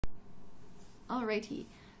Alrighty,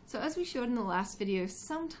 so as we showed in the last video,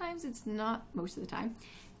 sometimes it's not, most of the time,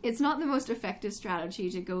 it's not the most effective strategy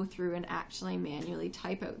to go through and actually manually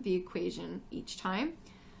type out the equation each time.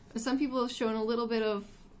 Some people have shown a little bit of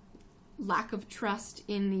lack of trust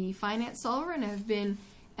in the finance solver and have been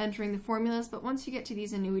entering the formulas, but once you get to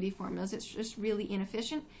these annuity formulas, it's just really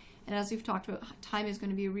inefficient. And as we've talked about, time is going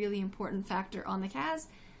to be a really important factor on the CAS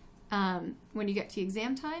when you get to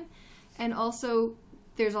exam time. And also,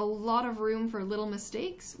 there's a lot of room for little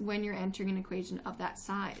mistakes when you're entering an equation of that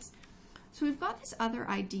size. So we've got this other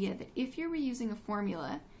idea that if you're reusing a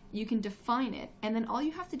formula, you can define it, and then all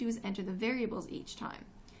you have to do is enter the variables each time.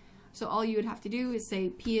 So all you would have to do is say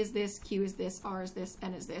P is this, Q is this, R is this,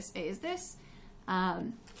 N is this, A is this,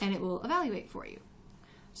 and it will evaluate for you.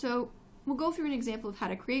 So we'll go through an example of how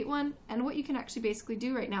to create one, and what you can actually basically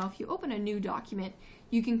do right now, if you open a new document,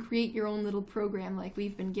 you can create your own little program like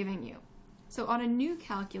we've been giving you. So on a new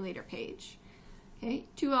calculator page, okay,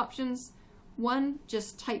 two options. One,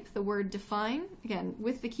 just type the word define. Again,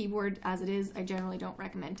 with the keyboard as it is, I generally don't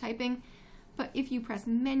recommend typing, but if you press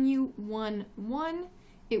menu 1,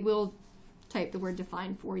 it will type the word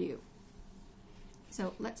define for you.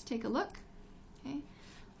 So let's take a look. Okay,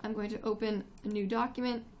 I'm going to open a new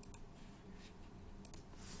document.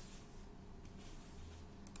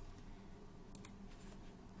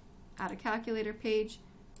 Add a calculator page,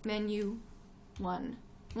 menu 1,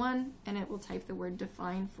 and it will type the word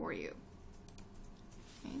define for you.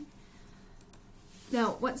 Okay.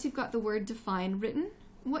 Now, once you've got the word define written,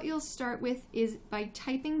 what you'll start with is by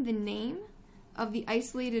typing the name of the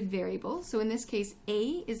isolated variable. So in this case,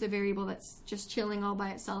 A is the variable that's just chilling all by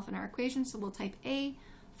itself in our equation, so we'll type A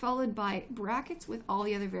followed by brackets with all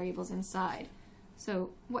the other variables inside. So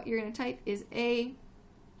what you're going to type is A,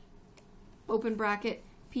 open bracket,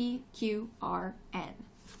 P, Q, R, N.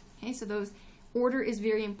 Okay, so those order is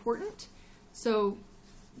very important. So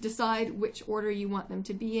decide which order you want them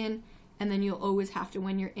to be in, and then you'll always have to,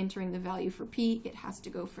 when you're entering the value for P, it has to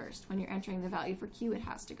go first. When you're entering the value for Q, it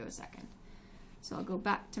has to go second. So I'll go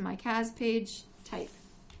back to my CAS page, type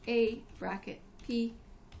A, bracket, P,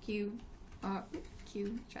 Q, R,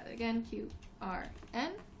 Q, try that again, Q, R,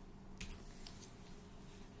 N.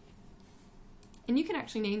 And you can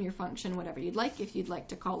actually name your function whatever you'd like. If you'd like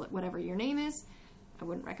to call it whatever your name is, I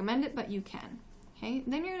wouldn't recommend it, but you can. Okay,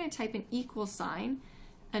 and then you're going to type an equal sign.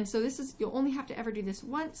 And so this is, you'll only have to ever do this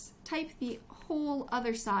once. Type the whole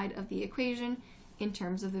other side of the equation in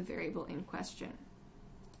terms of the variable in question.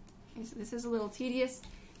 Okay, so this is a little tedious.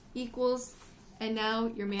 Equals, and now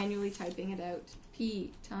you're manually typing it out.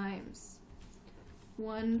 P times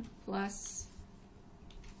 1 plus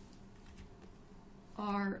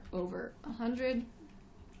R over 100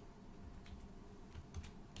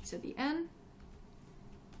 to the N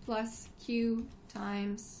plus Q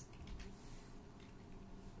times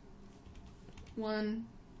 1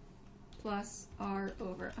 plus R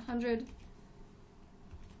over 100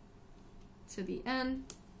 to the N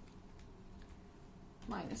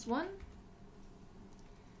minus 1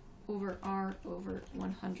 over R over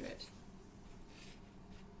 100.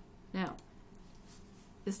 Now,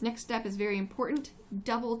 this next step is very important.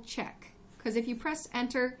 Double check, because if you press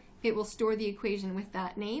enter, it will store the equation with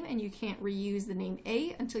that name, and you can't reuse the name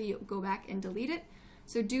A until you go back and delete it.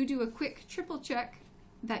 So do a quick triple check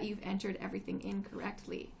that you've entered everything in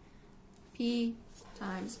correctly. P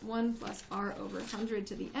times 1 plus R over 100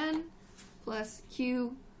 to the N plus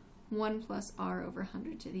Q 1 plus R over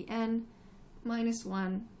 100 to the N minus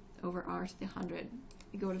 1 over R to the 100.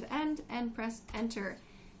 You go to the end and press enter.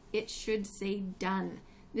 It should say done.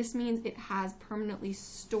 This means it has permanently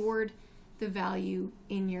stored the value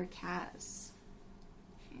in your CAS.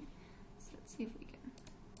 Okay, so let's see if we can.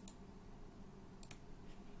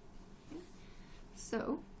 Okay.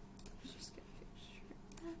 So let's just get a picture of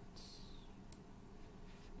that.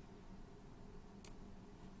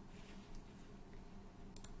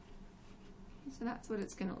 Okay, so that's what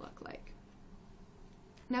it's going to look like.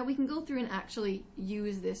 Now we can go through and actually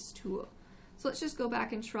use this tool. So let's just go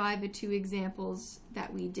back and try the two examples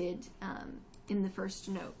that we did in the first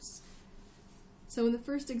notes. So in the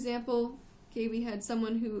first example, okay, we had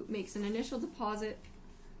someone who makes an initial deposit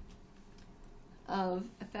of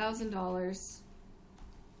 $1,000,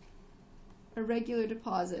 a regular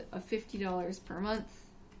deposit of $50 per month.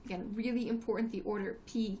 Again, really important, the order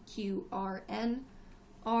P, Q, R, N.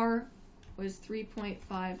 R was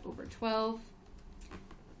 3.5 over 12,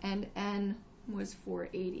 and N was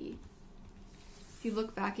 480. If you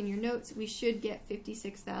look back in your notes, we should get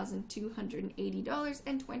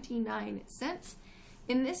 $56,280.29.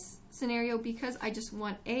 In this scenario, because I just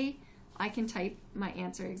want A, I can type my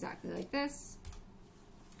answer exactly like this.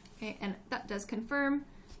 Okay, and that does confirm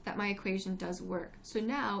that my equation does work. So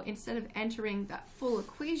now, instead of entering that full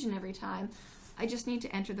equation every time, I just need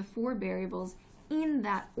to enter the 4 variables in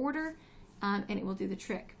that order, and it will do the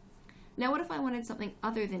trick. Now, what if I wanted something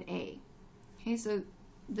other than A? Okay, so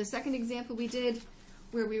the second example we did,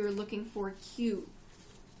 where we were looking for Q.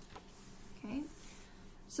 Okay,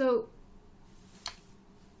 so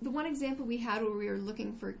the one example we had where we were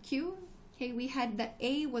looking for Q, okay, we had that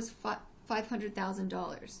A was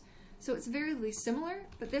 $500,000. So it's very similar,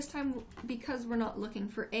 but this time, because we're not looking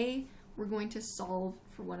for A, we're going to solve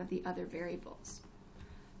for one of the other variables.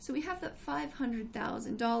 So we have that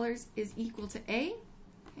 $500,000 is equal to A,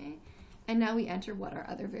 okay, and now we enter what our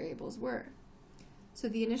other variables were. So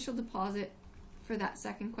the initial deposit for that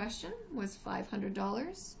second question was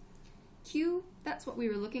 $500. Q, that's what we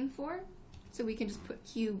were looking for, so we can just put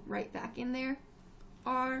Q right back in there.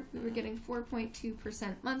 R, we were getting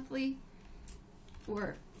 4.2% monthly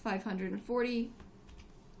for 540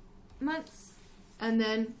 months, and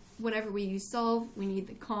then whenever we use solve, we need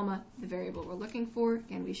the comma, the variable we're looking for,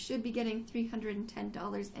 and we should be getting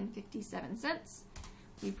 $310.57.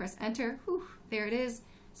 We press enter, whew, there it is.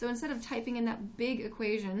 So instead of typing in that big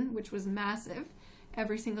equation, which was massive,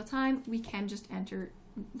 every single time, we can just enter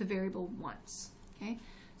the variable once, okay?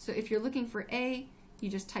 So if you're looking for A, you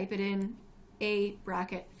just type it in, A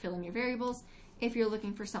bracket, fill in your variables. If you're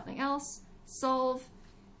looking for something else, solve,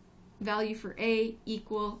 value for A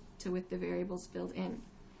equal to with the variables filled in.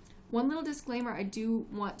 One little disclaimer I do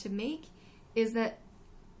want to make is that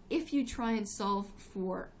if you try and solve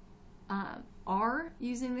for R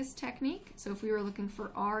using this technique, so if we were looking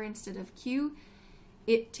for R instead of Q,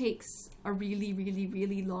 it takes a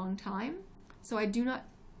really long time. So I do not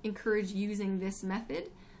encourage using this method.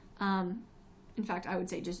 In fact, I would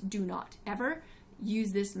say just do not ever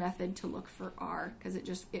use this method to look for R, because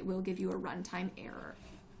it will give you a runtime error.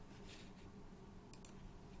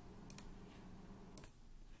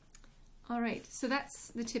 All right, so that's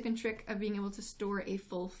the tip and trick of being able to store a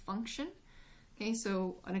full function. Okay,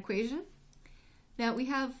 so an equation. Now we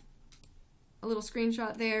have a little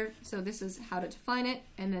screenshot there. So this is how to define it,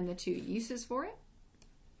 and then the 2 uses for it.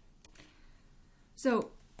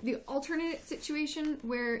 So the alternate situation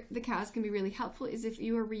where the CAS can be really helpful is if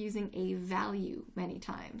you are reusing a value many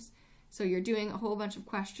times. So you're doing a whole bunch of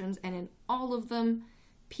questions, and in all of them,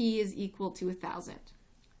 P is equal to 1,000.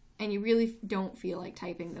 And you really don't feel like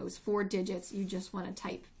typing those 4 digits. You just want to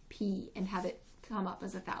type P and have it come up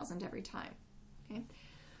as 1,000 every time. Okay.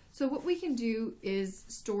 So what we can do is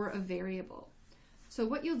store a variable. So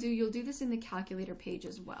what you'll do this in the calculator page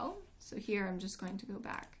as well. So here I'm just going to go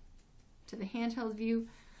back to the handheld view.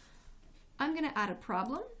 I'm going to add a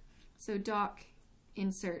problem. So doc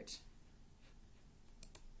insert,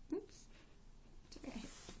 oops, sorry, I hit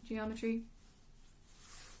geometry.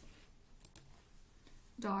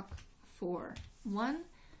 Doc for 1.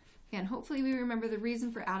 And hopefully we remember the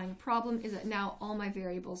reason for adding a problem is that now all my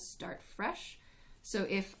variables start fresh. So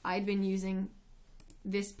if I'd been using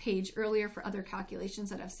this page earlier for other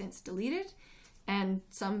calculations that I've since deleted, and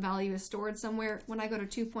some value is stored somewhere, when I go to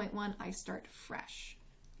 2.1, I start fresh.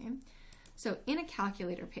 Okay? So in a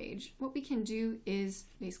calculator page, what we can do is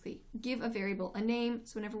basically give a variable a name.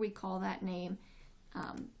 So whenever we call that name,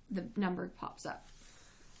 the number pops up.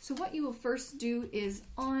 So what you will first do is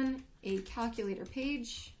on a calculator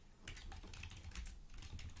page,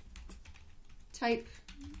 type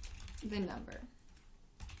the number.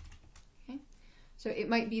 Okay, so it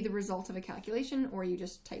might be the result of a calculation, or you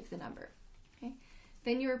just type the number. Okay,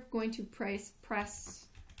 then you're going to press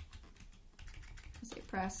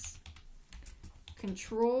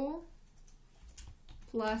Control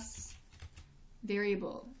plus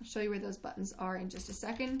variable. I'll show you where those buttons are in just a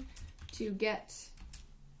second to get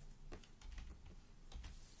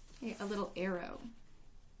a little arrow.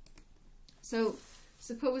 So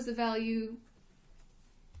suppose the value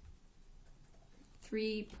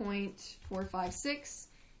 3.456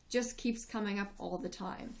 just keeps coming up all the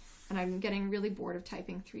time, and I'm getting really bored of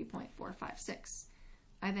typing 3.456.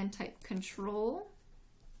 I then type control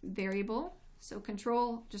variable, so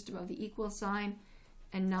control just above the equal sign,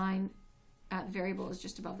 and 9 at variable is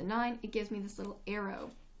just above the 9. It gives me this little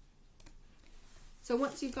arrow. So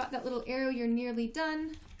once you've got that little arrow, you're nearly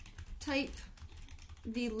done. Type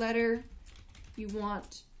the letter you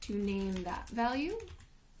want to name that value.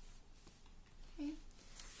 Okay.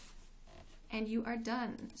 And you are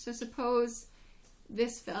done. So suppose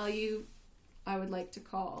this value I would like to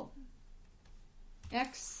call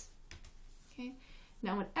X. Okay.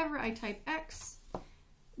 Now whenever I type X,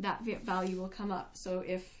 that value will come up. So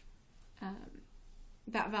if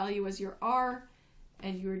that value was your R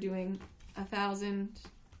and you were doing 1,000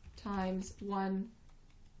 times 1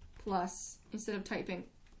 plus, instead of typing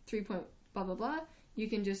 3 point blah blah blah, you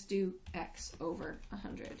can just do x over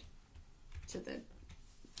 100 to the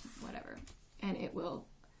whatever, and it will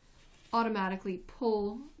automatically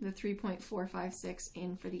pull the 3.456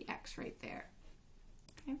 in for the x right there.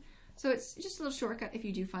 Okay? So it's just a little shortcut if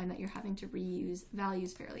you do find that you're having to reuse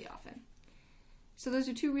values fairly often. So those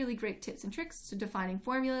are two really great tips and tricks, so defining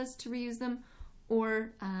formulas to reuse them,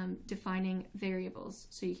 or defining variables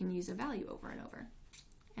so you can use a value over and over.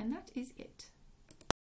 And that is it.